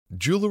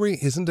Jewelry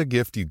isn't a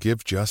gift you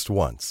give just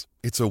once.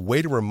 It's a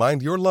way to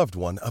remind your loved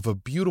one of a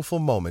beautiful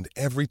moment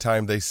every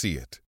time they see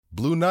it.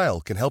 Blue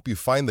Nile can help you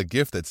find the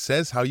gift that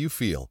says how you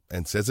feel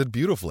and says it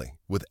beautifully,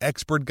 with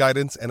expert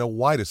guidance and a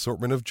wide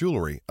assortment of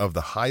jewelry of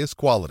the highest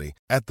quality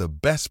at the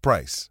best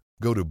price.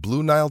 Go to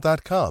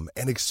BlueNile.com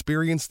and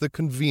experience the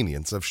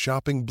convenience of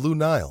shopping Blue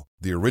Nile,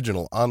 the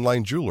original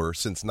online jeweler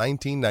since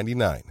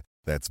 1999.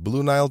 That's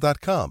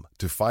BlueNile.com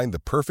to find the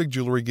perfect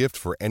jewelry gift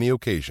for any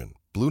occasion.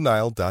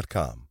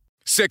 BlueNile.com.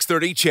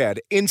 630 CHED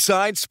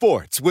Inside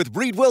Sports with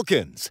Reed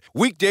Wilkins.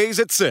 Weekdays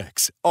at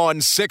 6 on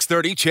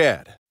 630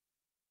 CHED.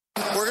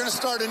 We're going to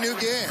start a new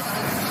game.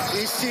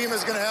 Each team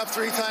is going to have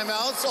 3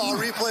 timeouts. I'll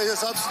replay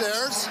this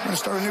upstairs. We're going to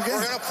start a new game.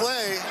 We're going to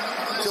play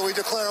till we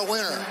declare a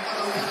winner.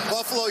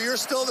 Buffalo, you're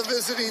still the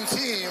visiting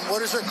team.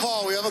 What is your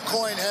call? We have a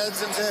coin,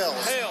 heads and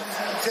tails. Tails.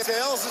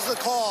 Tails is the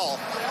call.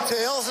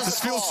 Tails is this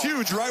the call. This feels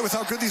huge, right, with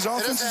how good these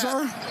offenses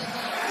are?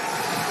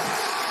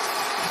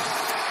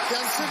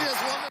 Kansas City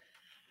has won.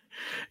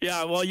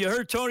 Yeah, well, you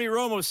heard Tony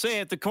Romo say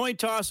it. The coin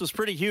toss was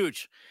pretty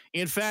huge.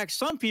 In fact,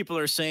 some people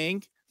are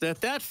saying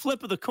that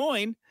flip of the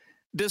coin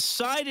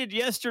decided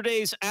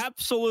yesterday's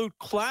absolute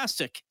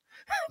classic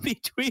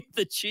between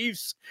the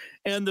Chiefs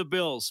and the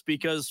Bills,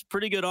 because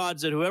pretty good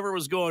odds that whoever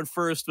was going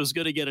first was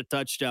going to get a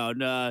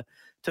touchdown.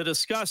 To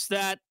discuss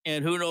that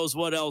and who knows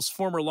what else,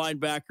 former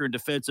linebacker and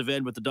defensive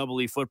end with the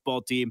Double E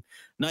football team,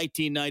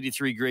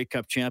 1993 Grey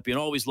Cup champion.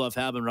 Always love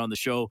having him on the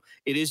show.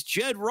 It is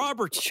Jed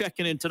Roberts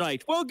checking in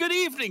tonight. Well, good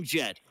evening,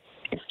 Jed.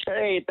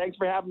 Hey, thanks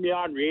for having me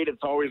on, Reed.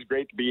 It's always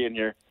great to be in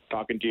here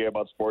talking to you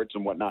about sports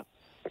and whatnot.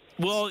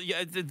 Well,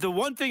 yeah, the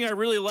one thing I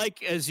really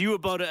like as you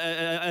about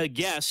a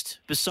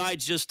guest,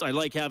 besides just I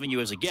like having you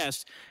as a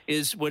guest,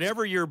 is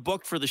whenever you're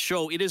booked for the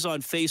show, it is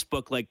on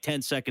Facebook like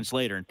 10 seconds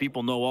later, and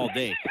people know all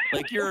day.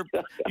 Like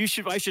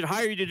I should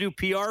hire you to do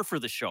PR for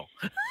the show.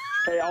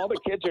 Hey, all the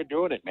kids are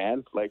doing it,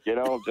 man. Like,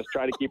 just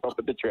try to keep up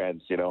with the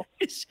trends,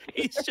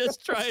 He's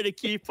just trying to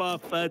keep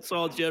up. That's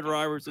all Jed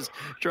Roberts is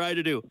trying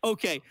to do.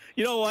 Okay,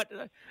 you know what?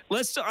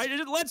 Let's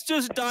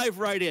just dive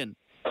right in.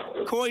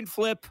 Coin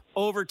flip,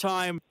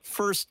 overtime,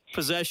 first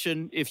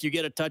possession. If you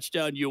get a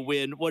touchdown, you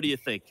win. What do you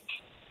think?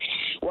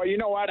 Well, you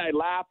know what? I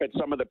laugh at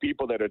some of the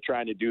people that are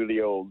trying to do the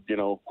old,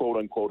 quote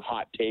unquote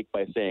hot take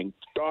by saying,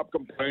 stop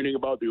complaining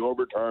about the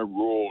overtime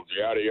rules,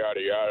 yada, yada,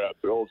 yada.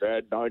 Bills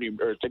had 90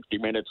 or 60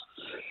 minutes.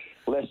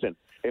 Listen,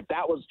 if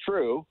that was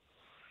true,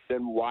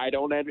 then why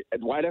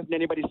doesn't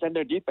anybody send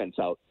their defense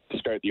out to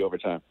start the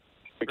overtime?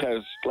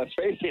 Because let's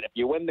face it, if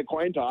you win the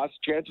coin toss,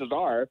 chances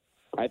are,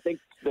 I think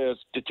the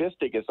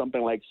statistic is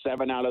something like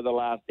 7 out of the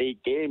last 8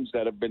 games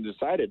that have been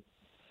decided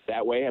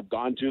that way have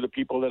gone to the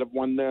people that have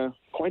won the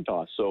coin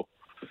toss. So,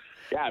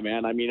 yeah,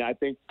 man, I mean, I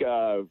think,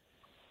 so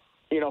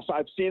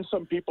I've seen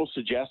some people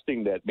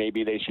suggesting that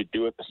maybe they should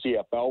do it the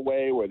CFL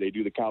way, where they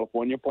do the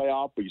California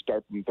playoff, where you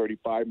start from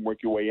 35 and work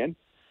your way in.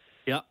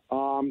 Yeah.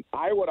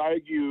 I would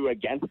argue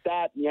against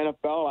that in the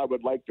NFL. I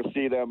would like to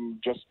see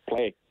them just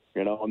play,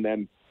 and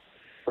then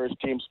first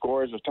team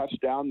scores a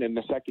touchdown, then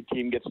the second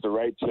team gets the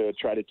right to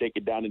try to take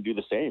it down and do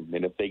the same.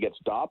 And if they get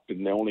stopped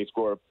and they only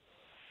score,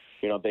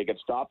 if they get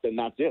stopped, then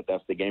that's it.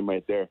 That's the game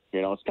right there.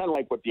 It's kind of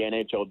like what the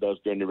NHL does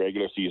during the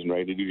regular season,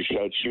 right? They do the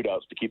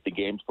shootouts to keep the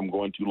games from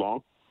going too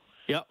long.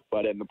 Yep.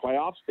 But in the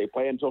playoffs, they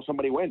play until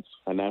somebody wins,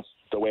 and that's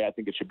the way I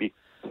think it should be.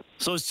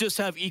 So it's just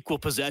have equal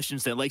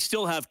possessions then, like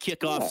still have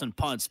kickoffs and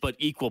punts, but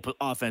equal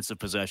offensive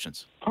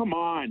possessions. Come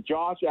on.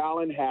 Josh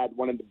Allen had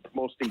one of the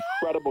most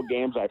incredible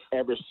games I've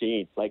ever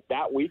seen. Like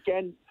that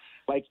weekend,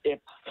 like if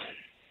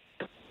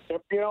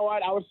you know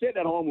what, I was sitting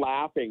at home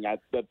laughing at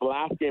the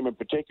last game in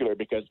particular,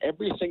 because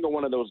every single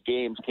one of those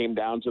games came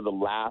down to the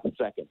last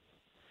second.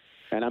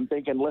 And I'm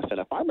thinking, listen,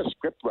 if I'm a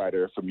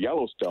scriptwriter from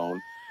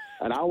Yellowstone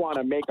and I want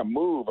to make a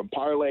move and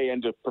parlay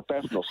into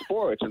professional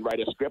sports and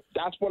write a script,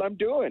 that's what I'm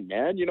doing,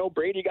 man.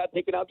 Brady got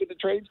taken out to the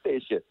train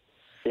station.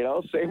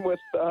 Same with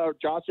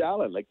Josh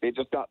Allen. Like, they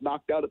just got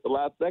knocked out at the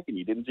last second.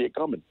 You didn't see it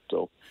coming.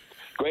 So,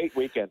 great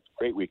weekend.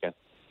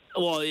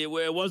 Well,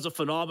 it was a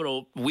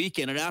phenomenal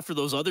weekend, and after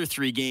those other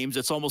 3 games,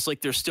 it's almost like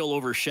they're still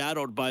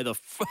overshadowed by the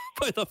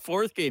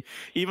fourth game,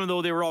 even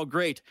though they were all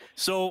great.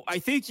 So I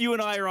think you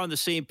and I are on the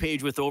same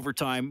page with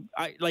overtime.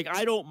 I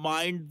don't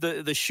mind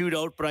the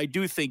shootout, but I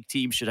do think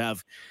teams should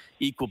have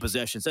equal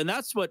possessions, and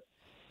that's what.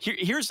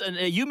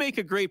 And you make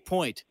a great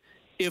point.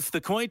 If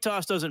the coin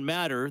toss doesn't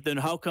matter, then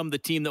how come the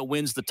team that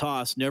wins the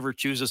toss never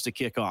chooses to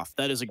kick off?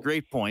 That is a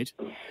great point.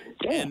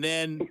 Yeah. And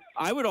then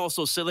I would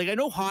also say, I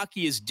know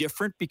hockey is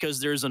different because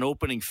there's an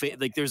opening,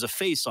 there's a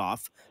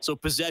face-off, so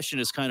possession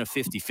is kind of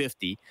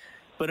 50-50.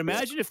 But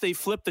imagine if they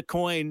flipped the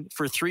coin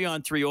for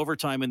 3-on-3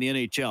 overtime in the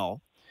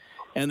NHL,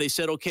 and they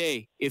said,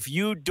 okay, if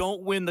you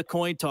don't win the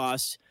coin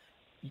toss,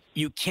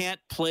 you can't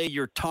play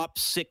your top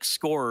 6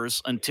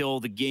 scorers until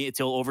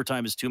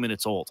overtime is 2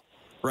 minutes old.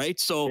 Right?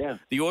 So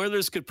the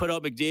Oilers could put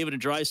out McDavid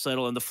and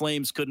Draisaitl, and the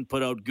Flames couldn't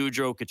put out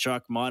Gaudreau,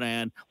 Tkachuk,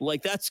 Monahan.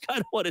 That's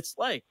kind of what it's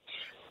like.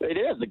 It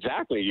is,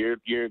 exactly.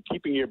 You're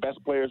keeping your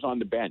best players on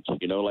the bench.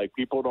 You know, like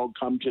people don't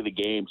come to the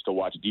games to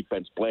watch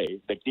defense play.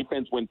 The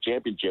defense wins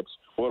championships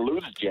or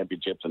loses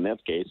championships in this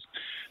case.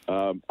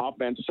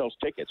 Offense sells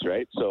tickets,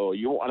 right? So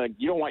you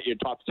don't want your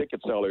top ticket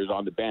sellers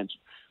on the bench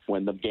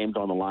when the game's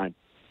on the line.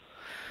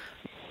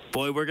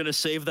 Boy, we're going to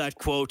save that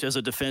quote as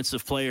a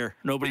defensive player.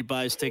 Nobody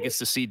buys tickets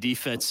to see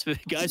defense.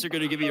 Guys are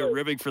going to give you a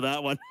ribbing for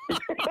that one.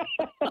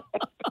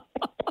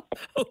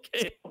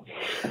 Okay.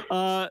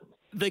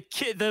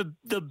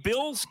 The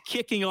Bills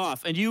kicking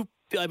off, and you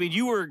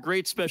were a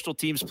great special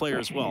teams player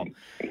as well.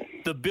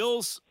 The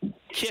Bills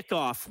kick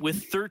off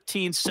with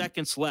 13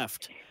 seconds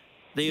left.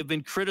 They have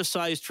been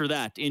criticized for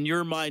that. In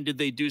your mind, did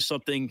they do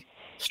something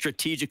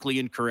strategically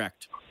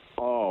incorrect?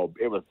 Oh,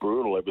 it was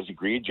brutal. It was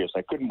egregious.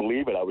 I couldn't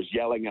believe it. I was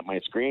yelling at my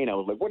screen. I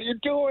was like, "What are you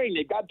doing?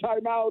 They got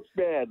timeouts,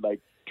 man!" Like,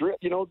 you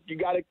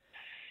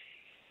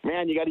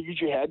got to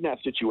use your head in that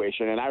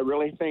situation. And I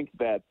really think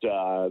that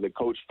the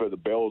coach for the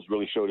Bills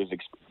really showed his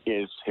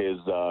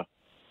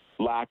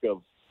lack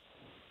of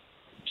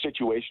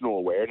situational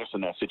awareness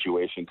in that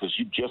situation, because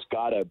you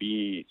got to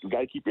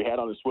keep your head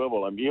on the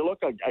swivel. I mean, you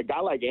look at a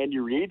guy like Andy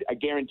Reid, I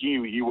guarantee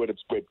you he would have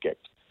squib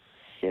kicked,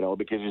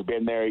 because he's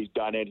been there, he's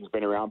done it, he's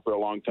been around for a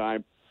long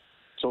time.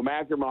 So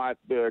Matt Dermott,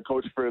 the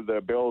coach for the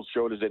Bills,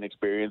 showed his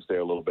inexperience there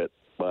a little bit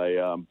by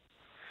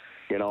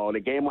in a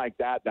game like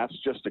that, that's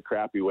just a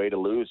crappy way to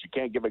lose. You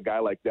can't give a guy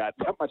like that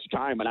much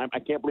time. And I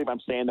can't believe I'm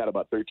saying that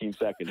about 13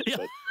 seconds. Yeah.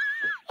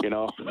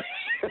 But,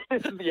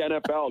 this is the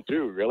NFL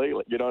too, really.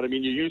 You know what I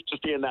mean? You're used to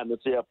seeing that in the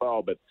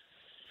CFL. But,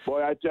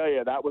 boy, I tell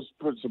you, that was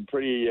some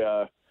pretty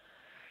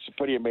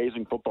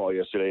amazing football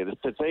yesterday.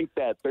 To think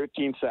that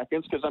 13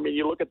 seconds, because,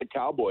 you look at the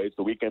Cowboys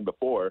the weekend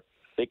before,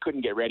 they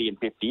couldn't get ready in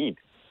 15.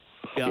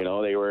 Yeah.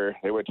 They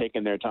were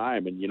taking their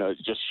time. And, it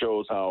just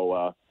shows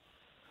how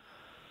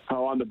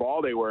on the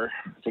ball they were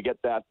to get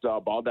that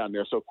ball down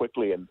there so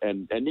quickly,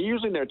 and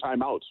using their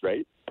timeouts,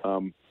 right?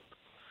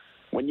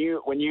 When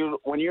you're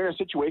in a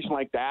situation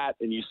like that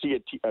and you see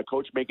a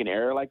coach make an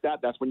error like that,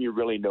 that's when you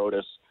really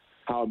notice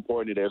how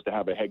important it is to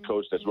have a head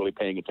coach that's really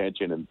paying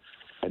attention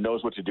and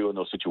knows what to do in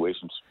those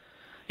situations.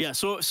 Yeah.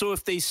 So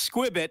if they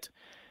squib it,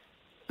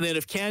 then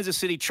if Kansas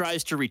City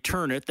tries to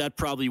return it, that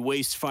probably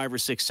wastes 5 or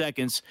 6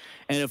 seconds.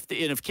 And if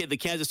the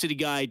Kansas City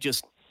guy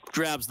just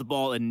grabs the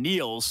ball and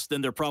kneels,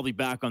 then they're probably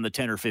back on the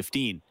 10 or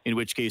 15, in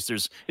which case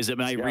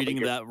am I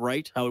reading that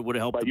right? How it would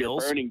help the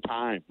Bills? You're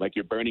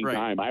burning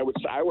time. I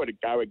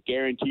would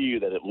guarantee you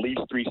that at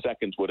least 3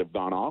 seconds would have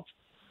gone off.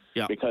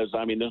 Yeah. Because,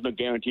 there's no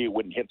guarantee it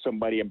wouldn't hit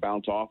somebody and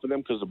bounce off of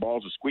them, because the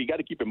ball's a squeeze. You got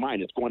to keep in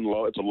mind, it's going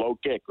low. It's a low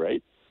kick,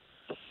 right?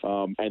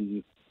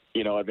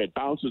 If it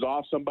bounces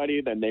off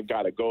somebody, then they've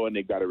got to go and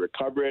they've got to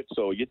recover it.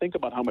 So you think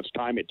about how much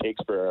time it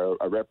takes for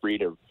a referee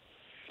to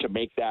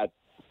make that,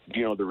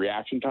 the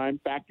reaction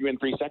time, factor in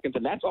 3 seconds,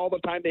 and that's all the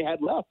time they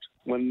had left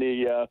when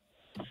the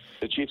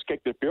Chiefs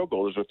kicked the field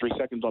goal. There was 3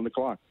 seconds on the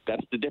clock.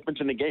 That's the difference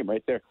in the game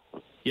right there.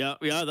 Yeah,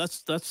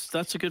 that's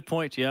a good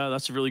point. Yeah,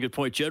 that's a really good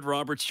point. Jed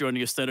Roberts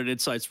joining us then at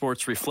Inside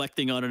Sports,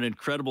 reflecting on an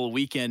incredible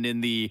weekend in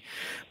the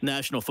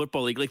National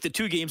Football League. Like, the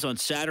 2 games on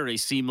Saturday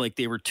seemed like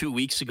they were 2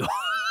 weeks ago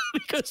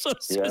because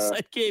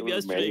that game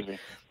yesterday amazing.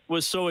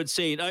 Was so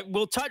insane.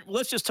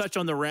 Let's just touch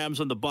on the Rams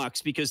and the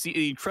Bucs, because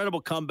the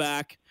incredible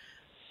comeback.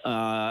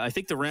 I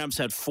think the Rams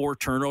had 4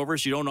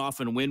 turnovers. You don't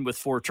often win with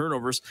 4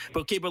 turnovers.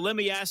 But let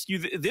me ask you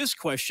this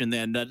question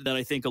then that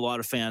I think a lot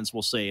of fans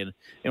will say. And,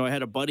 I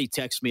had a buddy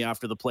text me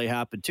after the play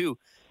happened too.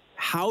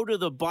 How do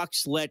the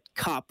Bucs let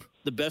Kupp,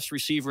 the best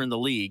receiver in the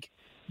league,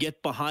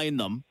 get behind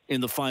them in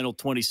the final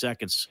 20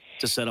 seconds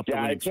to set up the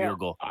winning field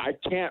goal? I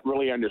can't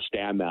really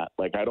understand that.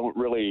 Like, I don't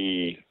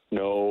really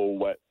know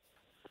what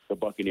the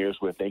Buccaneers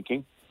were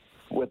thinking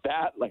with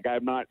that. Like,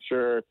 I'm not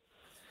sure.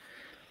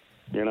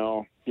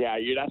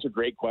 That's a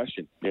great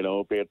question. But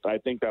I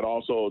think that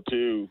also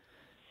too,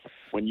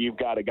 when you've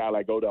got a guy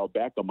like Odell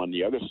Beckham on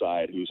the other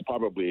side, who's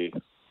probably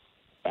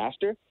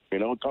faster.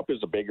 Kupp is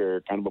a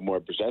bigger, kind of a more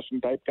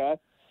possession type guy.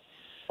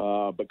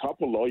 But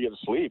Kupp will lull you to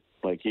sleep.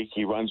 Like,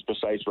 he runs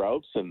precise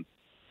routes, and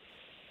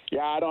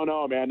I don't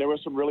know, man. There were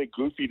some really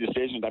goofy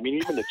decisions.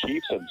 Even the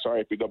Chiefs. I'm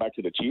sorry if we go back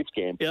to the Chiefs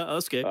game. Yeah,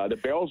 that's good. The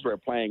Bills were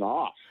playing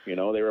off. They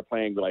were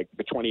playing like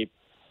the 20.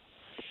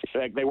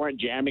 Like, they weren't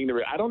jamming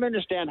I don't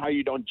understand how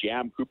you don't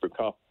jam Cooper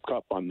Kupp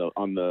on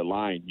the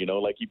line.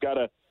 Like, you've got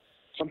to.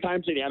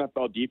 Sometimes in the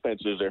NFL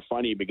defenses, they're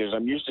funny, because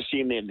I'm used to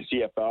seeing it in the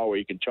CFL where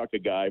you can chuck a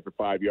guy for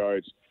 5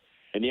 yards.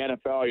 In the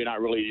NFL, you're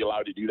not really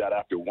allowed to do that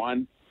after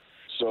 1.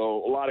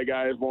 So a lot of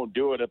guys won't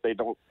do it if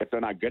they're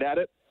not good at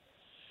it.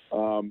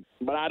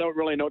 But I don't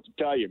really know what to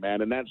tell you,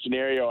 man. In that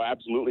scenario,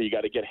 absolutely, you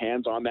got to get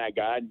hands on that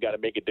guy. You got to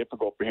make it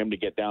difficult for him to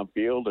get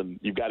downfield, and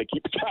you've got to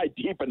keep the guy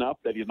deep enough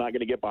that he's not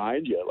going to get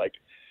behind you. Like,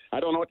 I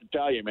don't know what to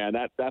tell you, man.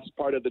 That's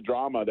part of the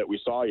drama that we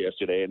saw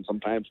yesterday. And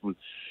sometimes when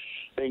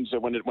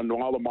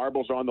all the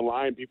marbles are on the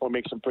line, people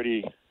make some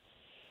pretty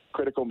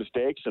critical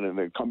mistakes, and then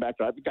they come back.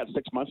 I've got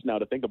 6 months now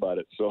to think about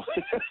it. So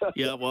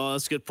yeah, well,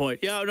 that's a good point.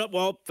 Yeah,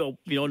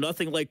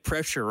 nothing like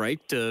pressure, right?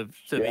 To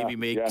maybe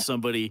make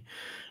somebody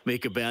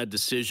make a bad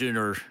decision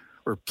or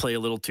or play a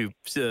little too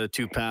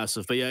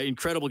passive. But yeah,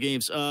 incredible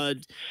games. Who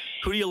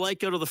do you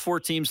like out of the 4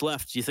 teams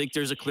left? Do you think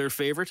there's a clear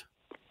favorite?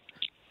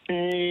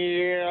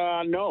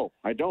 Yeah, no,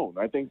 I don't.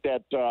 I think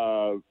that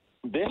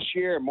this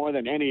year, more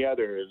than any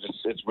other,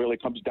 it really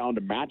comes down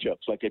to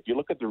matchups. Like if you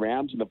look at the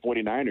Rams and the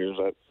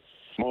 49ers,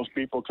 most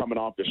people coming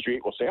off the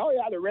street will say, oh,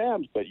 yeah, the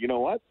Rams. But you know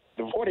what?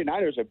 The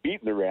 49ers have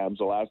beaten the Rams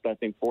the last, I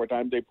think, 4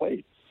 times they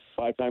played.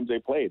 5 times they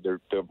played. The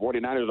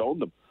 49ers own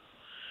them.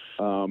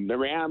 The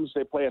Rams,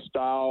 they play a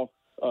style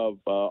of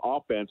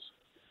offense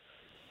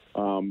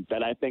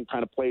that I think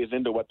kind of plays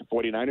into what the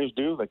 49ers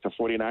do. Like the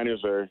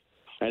 49ers are,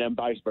 and then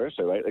vice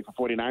versa, right? Like the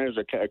 49ers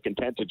are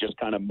content to just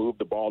kind of move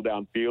the ball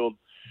downfield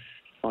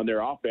on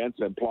their offense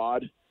and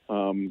plod.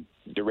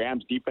 The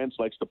Rams defense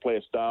likes to play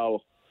a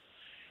style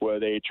where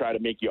they try to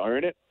make you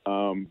earn it.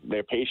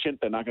 They're patient.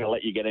 They're not going to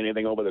let you get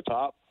anything over the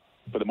top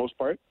for the most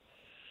part.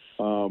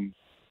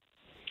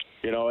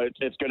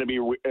 It's going to be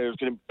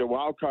the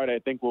wild card. I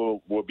think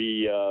will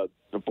be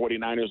the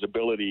 49ers'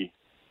 ability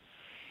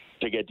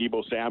to get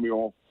Deebo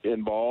Samuel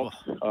involved.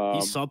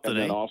 He's something, and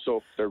then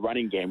also their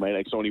running game, right?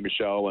 Like Sony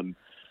Michel and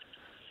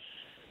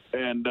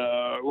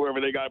whoever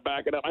they got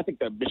backing up. I think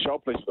that Michel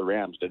plays for the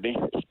Rams, didn't he?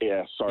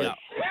 Yeah, sorry. Yeah.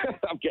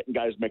 I'm getting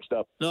guys mixed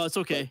up. No, it's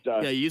okay.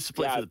 But, you used to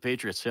play for the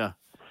Patriots, yeah.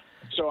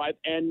 So,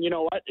 and you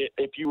know what?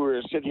 If you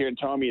were to sit here and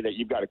tell me that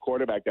you've got a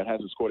quarterback that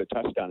hasn't scored a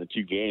touchdown in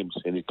 2 games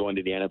and is going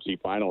to the NFC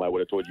final, I would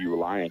have told you were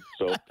lying.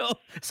 So,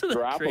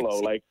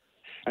 Garoppolo,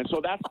 and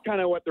so that's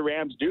kind of what the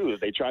Rams do, is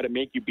they try to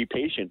make you be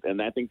patient.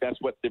 And I think that's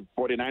what the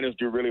 49ers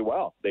do really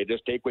well. They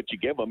just take what you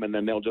give them, and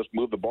then they'll just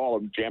move the ball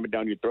and jam it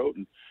down your throat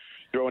and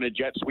throw in a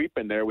jet sweep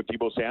in there with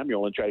Deebo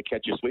Samuel and try to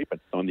catch you sleeping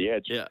on the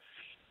edge. Yeah.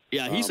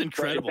 Yeah, he's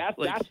incredible.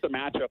 That's the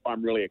matchup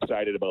I'm really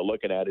excited about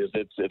looking at.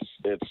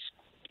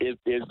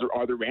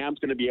 Are the Rams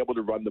going to be able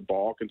to run the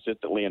ball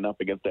consistently enough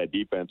against that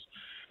defense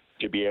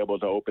to be able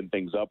to open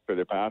things up for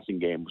their passing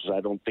game? Because I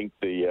don't think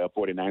the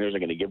 49ers are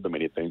going to give them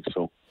anything.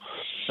 So,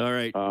 all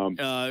right,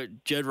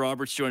 Jed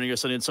Roberts joining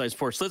us on Inside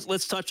Sports.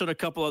 Let's touch on a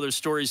couple other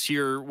stories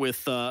here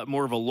with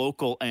more of a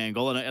local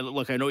angle. And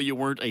look, I know you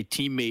weren't a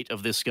teammate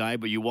of this guy,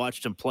 but you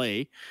watched him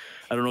play.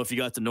 I don't know if you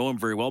got to know him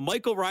very well.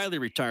 Michael Riley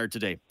retired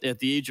today at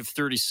the age of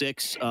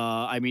 36.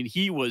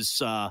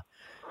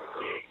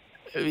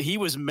 He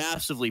was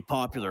massively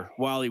popular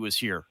while he was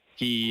here.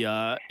 He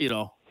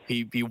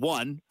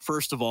won.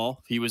 First of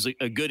all, he was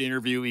a good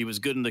interview. He was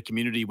good in the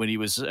community when he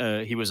was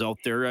out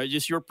there.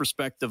 Just your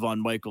perspective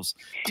on Michael's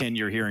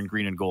tenure here in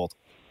Green and Gold.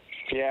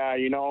 Yeah,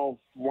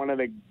 one of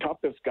the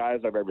toughest guys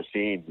I've ever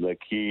seen. Like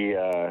he,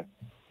 I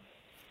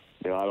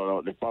don't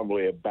know. There's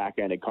probably a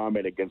backhanded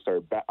comment against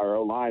our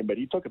line, but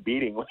he took a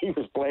beating when he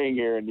was playing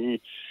here, and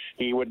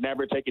he would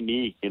never take a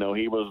knee.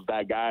 He was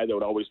that guy that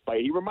would always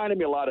fight. He reminded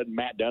me a lot of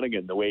Matt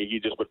Dunnigan, the way he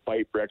just would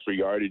fight for extra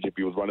yardage if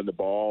he was running the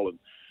ball, and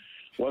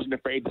wasn't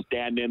afraid to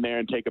stand in there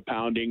and take a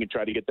pounding and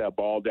try to get that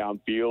ball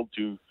downfield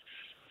to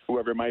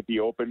whoever might be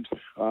opened.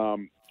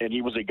 And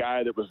he was a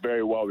guy that was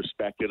very well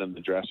respected in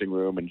the dressing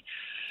room, and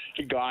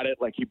he got it.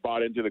 Like, he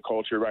bought into the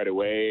culture right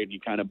away, and he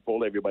kind of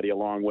pulled everybody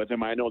along with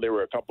him. I know there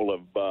were a couple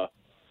of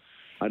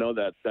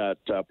that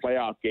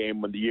playoff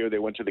game when the year they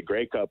went to the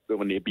Grey Cup,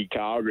 when they beat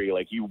Calgary,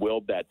 like, he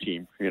willed that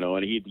team, and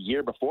the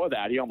year before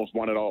that, he almost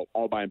won it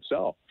all by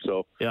himself.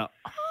 So yeah,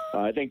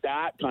 I think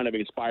that kind of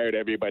inspired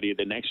everybody.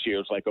 The next year,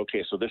 it's like,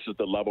 okay, so this is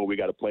the level we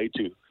got to play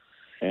to.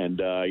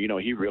 And,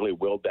 he really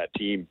willed that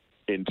team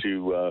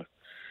into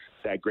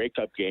that Grey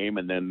Cup game.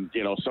 And then,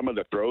 some of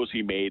the throws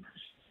he made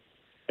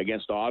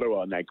against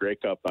Ottawa in that Grey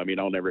Cup,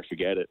 I'll never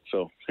forget it.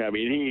 So,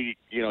 he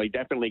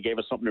definitely gave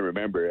us something to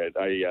remember.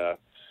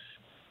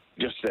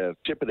 Just a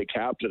tip of the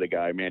cap to the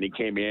guy, man. He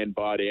came in,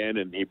 bought in,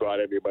 and he brought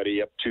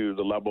everybody up to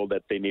the level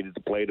that they needed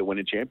to play to win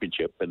a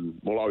championship. And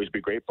we'll always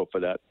be grateful for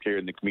that here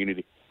in the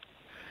community.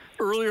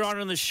 Earlier on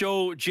in the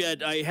show,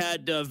 Jed, I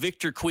had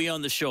Victor Cui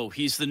on the show.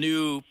 He's the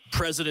new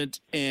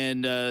president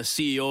and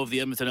CEO of the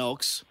Edmonton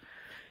Elks.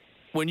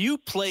 When you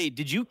played,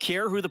 did you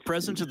care who the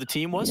president of the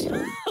team was?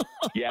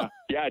 Yeah,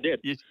 I did.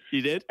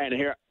 You did? And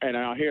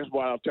here's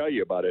what I'll tell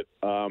you about it.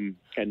 And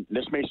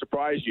this may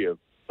surprise you,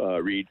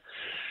 Reed.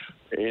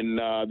 In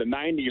the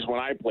 90s when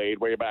I played,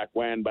 back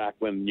when,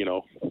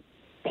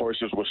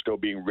 horses were still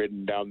being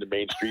ridden down the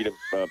main street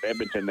of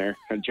Edmonton there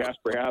and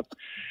Jasper Ave,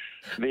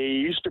 they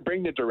used to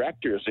bring the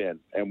directors in,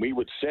 and we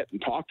would sit and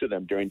talk to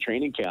them during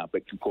training camp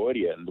at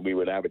Concordia, and we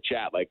would have a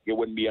chat. Like, it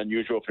wouldn't be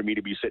unusual for me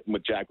to be sitting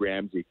with Jack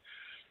Ramsey,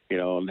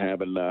 and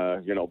having,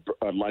 a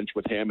lunch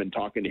with him and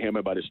talking to him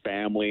about his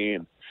family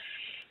and,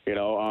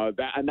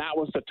 that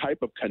was the type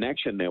of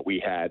connection that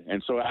we had.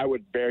 And so I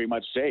would very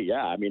much say,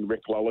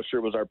 Rick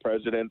Lelisher was our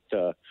president.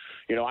 I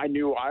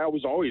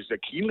was always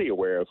keenly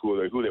aware of who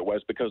it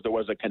was, because there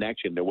was a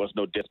connection. There was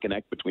no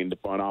disconnect between the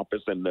front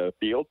office and the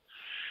field.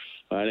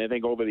 And I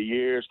think over the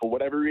years, for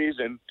whatever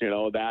reason,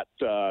 that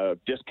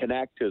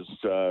disconnect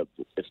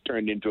it's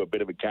turned into a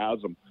bit of a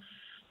chasm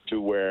to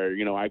where,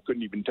 I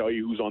couldn't even tell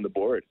you who's on the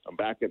board.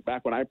 Back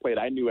when I played,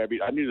 I knew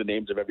the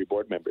names of every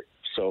board member.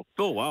 So,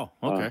 oh, wow.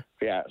 Okay.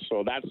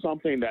 So that's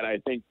something that I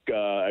think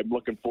I'm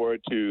looking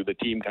forward to the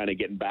team kind of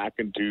getting back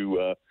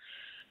into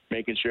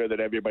making sure that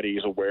everybody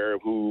is aware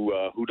of who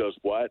does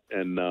what,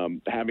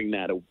 and having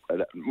that,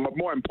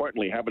 more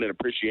importantly, having an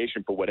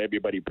appreciation for what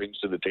everybody brings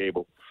to the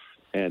table,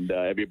 and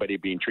everybody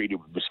being treated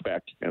with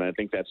respect. And I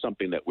think that's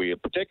something that we,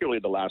 particularly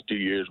the last 2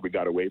 years, we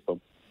got away from.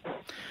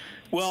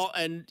 Well,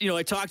 and,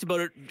 I talked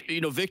about it.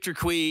 Victor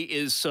Cui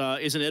is an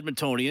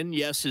Edmontonian.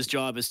 Yes, his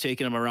job has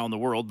taken him around the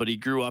world, but he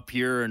grew up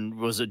here and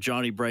was a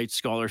Johnny Bright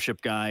scholarship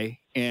guy.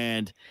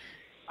 And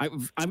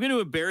I'm going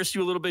to embarrass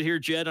you a little bit here,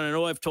 Jed, and I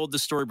know I've told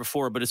this story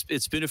before, but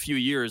it's been a few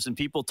years, and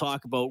people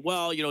talk about,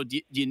 well, do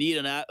you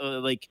need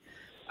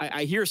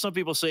I hear some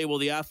people say, well,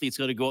 the athlete's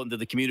got to go out into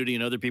the community,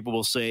 and other people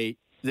will say,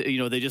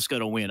 they just got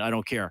to win. I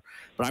don't care.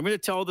 But I'm going to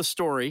tell the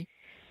story.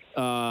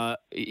 I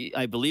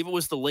believe it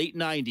was the late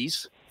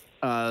 90s.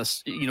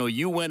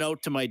 You went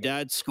out to my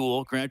dad's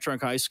school, Grand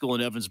Trunk High School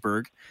in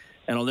Evansburg,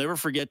 and I'll never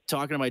forget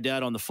talking to my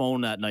dad on the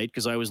phone that night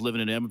because I was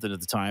living in Edmonton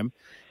at the time.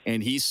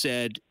 And he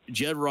said,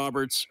 Jed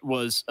Roberts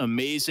was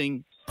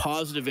amazing,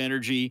 positive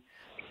energy,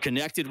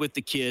 connected with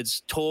the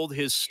kids, told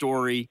his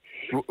story,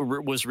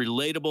 was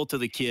relatable to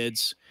the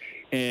kids.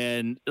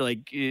 And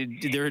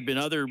there had been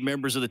other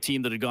members of the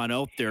team that had gone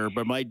out there,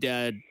 but my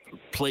dad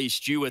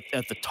placed you at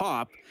the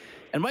top.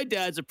 And my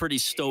dad's a pretty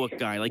stoic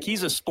guy.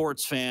 He's a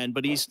sports fan,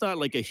 but he's not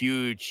like a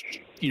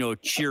huge,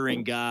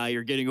 cheering guy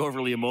or getting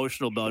overly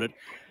emotional about it.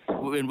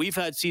 And we've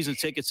had season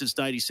tickets since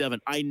 97.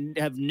 I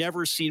have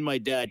never seen my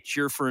dad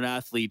cheer for an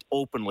athlete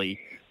openly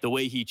the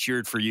way he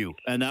cheered for you.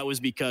 And that was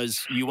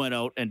because you went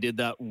out and did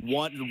that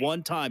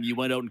one time. You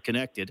went out and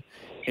connected.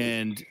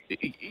 And,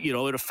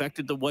 it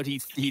affected what he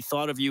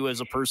thought of you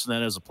as a person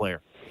and as a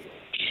player.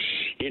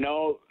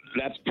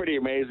 That's pretty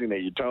amazing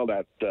that you tell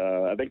that.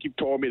 I think you've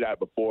told me that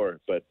before,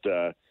 but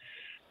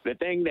the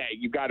thing that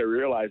you got to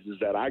realize is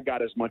that I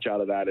got as much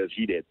out of that as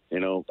he did.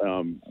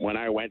 When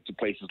I went to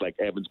places like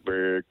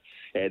Evansburg,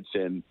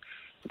 Edson,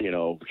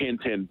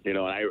 Hinton,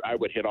 I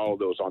would hit all of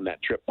those on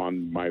that trip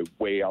on my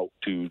way out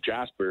to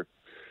Jasper.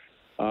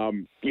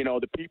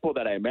 The people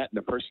that I met and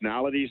the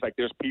personalities,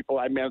 there's people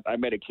I met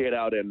a kid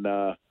out in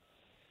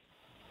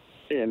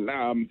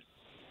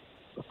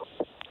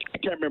I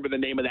can't remember the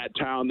name of that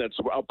town that's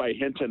out by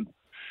Hinton.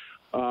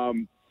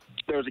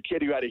 There was a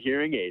kid who had a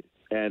hearing aid,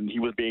 and he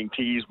was being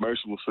teased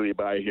mercilessly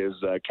by his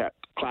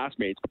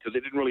classmates because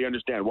they didn't really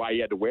understand why he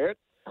had to wear it.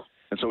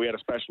 And so we had a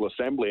special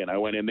assembly, and I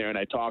went in there and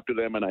I talked to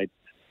them, and I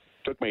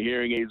took my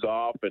hearing aids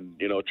off and,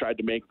 tried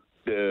to make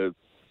the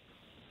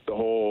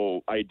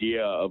whole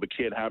idea of a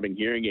kid having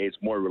hearing aids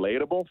more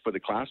relatable for the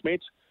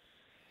classmates.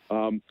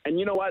 And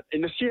you know what?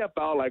 In the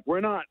CFL,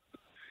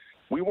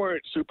 we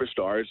weren't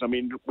superstars. I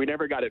mean, we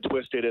never got it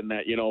twisted in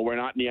that, we're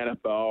not in the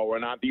NFL. We're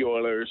not the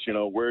Oilers.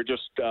 We're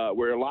just,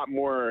 we're a lot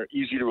more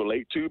easy to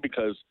relate to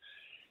because,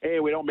 A,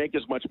 we don't make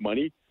as much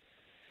money.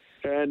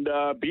 And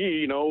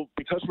B,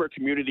 because we're a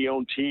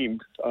community-owned team,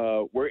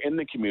 we're in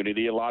the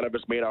community. A lot of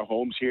us made our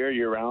homes here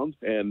year-round.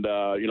 And,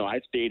 I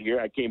stayed here.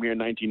 I came here in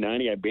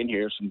 1990. I've been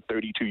here some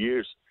 32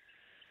 years.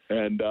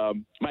 And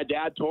my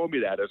dad told me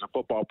that as a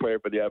football player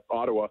for the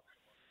Ottawa.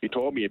 He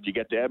told me if you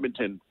get to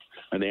Edmonton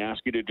and they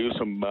ask you to do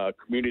some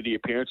community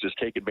appearances,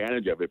 take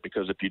advantage of it,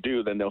 because if you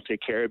do, then they'll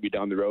take care of you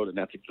down the road, and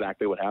that's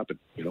exactly what happened.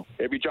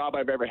 Every job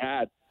I've ever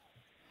had,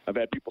 I've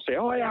had people say,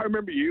 oh, yeah, I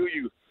remember you.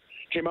 You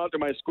came out to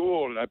my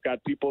school, and I've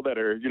got people that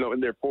are, in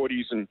their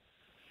 40s and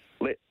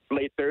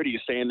late 30s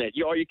saying that,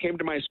 you came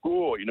to my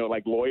school,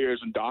 like lawyers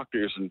and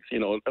doctors, and,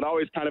 it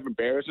always kind of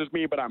embarrasses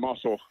me, but I'm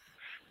also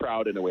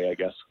proud in a way, I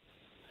guess.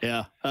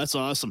 Yeah, that's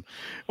awesome.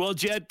 Well,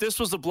 Jed, this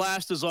was a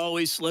blast as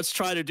always. Let's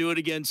try to do it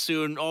again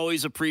soon.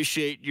 Always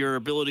appreciate your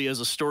ability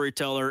as a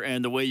storyteller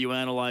and the way you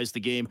analyze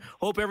the game.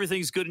 Hope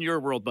everything's good in your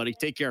world, buddy.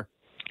 Take care.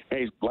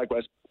 Hey,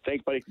 likewise.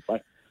 Thanks, buddy.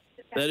 Bye.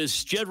 That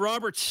is Jed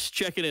Roberts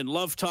checking in.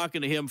 Love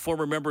talking to him.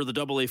 Former member of the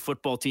AA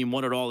football team,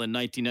 won it all in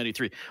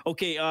 1993.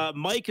 Okay,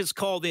 Mike has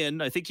called in.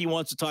 I think he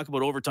wants to talk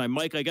about overtime.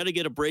 Mike, I got to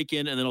get a break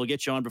in, and then I'll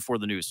get you on before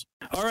the news.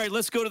 All right,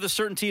 let's go to the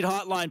CertainTeed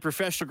Hotline,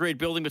 professional-grade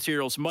building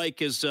materials. Mike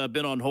has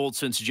been on hold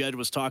since Jed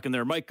was talking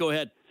there. Mike, go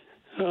ahead.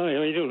 How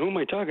you doing? Who am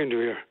I talking to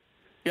here?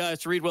 Yeah,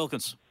 it's Reed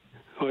Wilkins.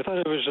 Oh, I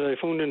thought I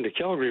phoned into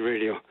Calgary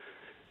radio.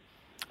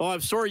 Oh, I'm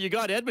sorry, you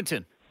got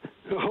Edmonton.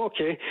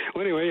 Okay.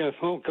 Well, anyway,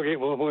 okay,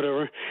 well,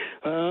 whatever.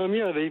 The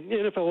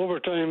NFL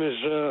overtime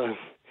is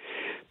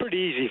pretty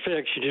easy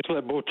fix. You just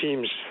let both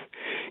teams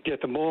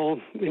get the ball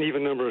an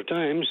even number of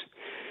times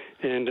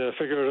and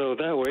figure it out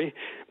that way.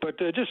 But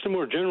just a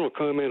more general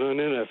comment on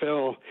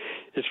NFL,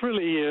 it's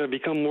really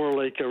become more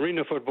like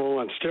arena football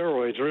on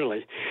steroids,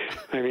 really.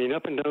 I mean,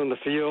 up and down the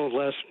field,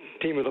 last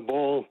team of the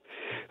ball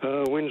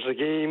wins the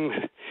game.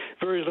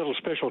 Very little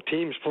special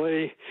teams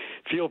play.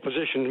 Field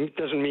position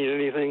doesn't mean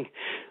anything.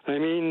 I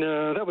mean,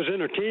 that was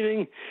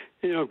entertaining.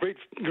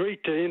 Great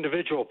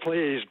individual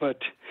plays, but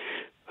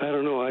I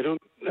don't know. I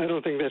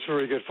don't think that's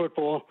very good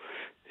football,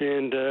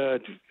 and I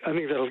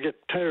think that'll get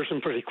tiresome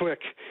pretty quick.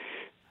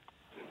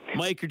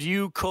 Mike, do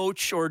you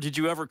coach, or did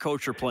you ever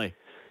coach or play?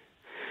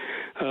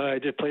 I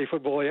did play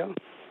football, yeah.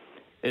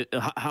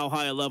 How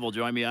high a level? Do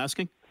you mind me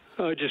asking?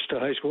 Just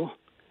high school.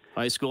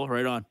 High school,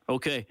 right on.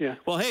 Okay. Yeah.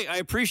 Well, hey, I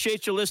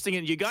appreciate you listening.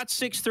 And you got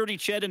 6:30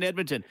 Ched in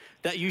Edmonton.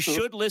 That you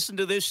should listen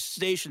to this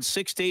station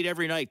 6 to 8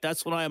 every night.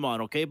 That's when I'm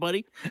on. Okay,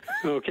 buddy?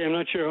 Okay, I'm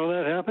not sure how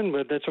that happened,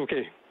 but that's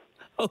okay.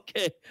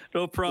 Okay,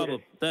 no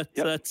problem.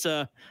 Okay.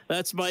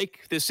 That's Mike.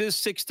 This is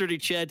 6:30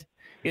 Ched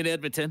in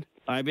Edmonton.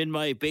 I'm in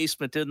my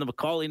basement in the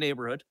Macaulay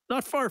neighborhood,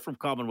 not far from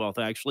Commonwealth,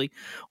 actually.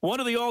 One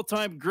of the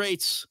all-time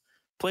greats,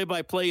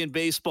 play-by-play in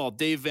baseball,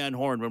 Dave Van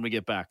Horn, when we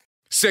get back.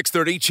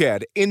 6:30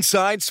 Ched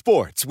Inside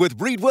Sports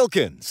with Reed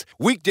Wilkins.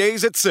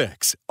 Weekdays at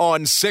 6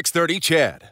 on 6:30 Ched.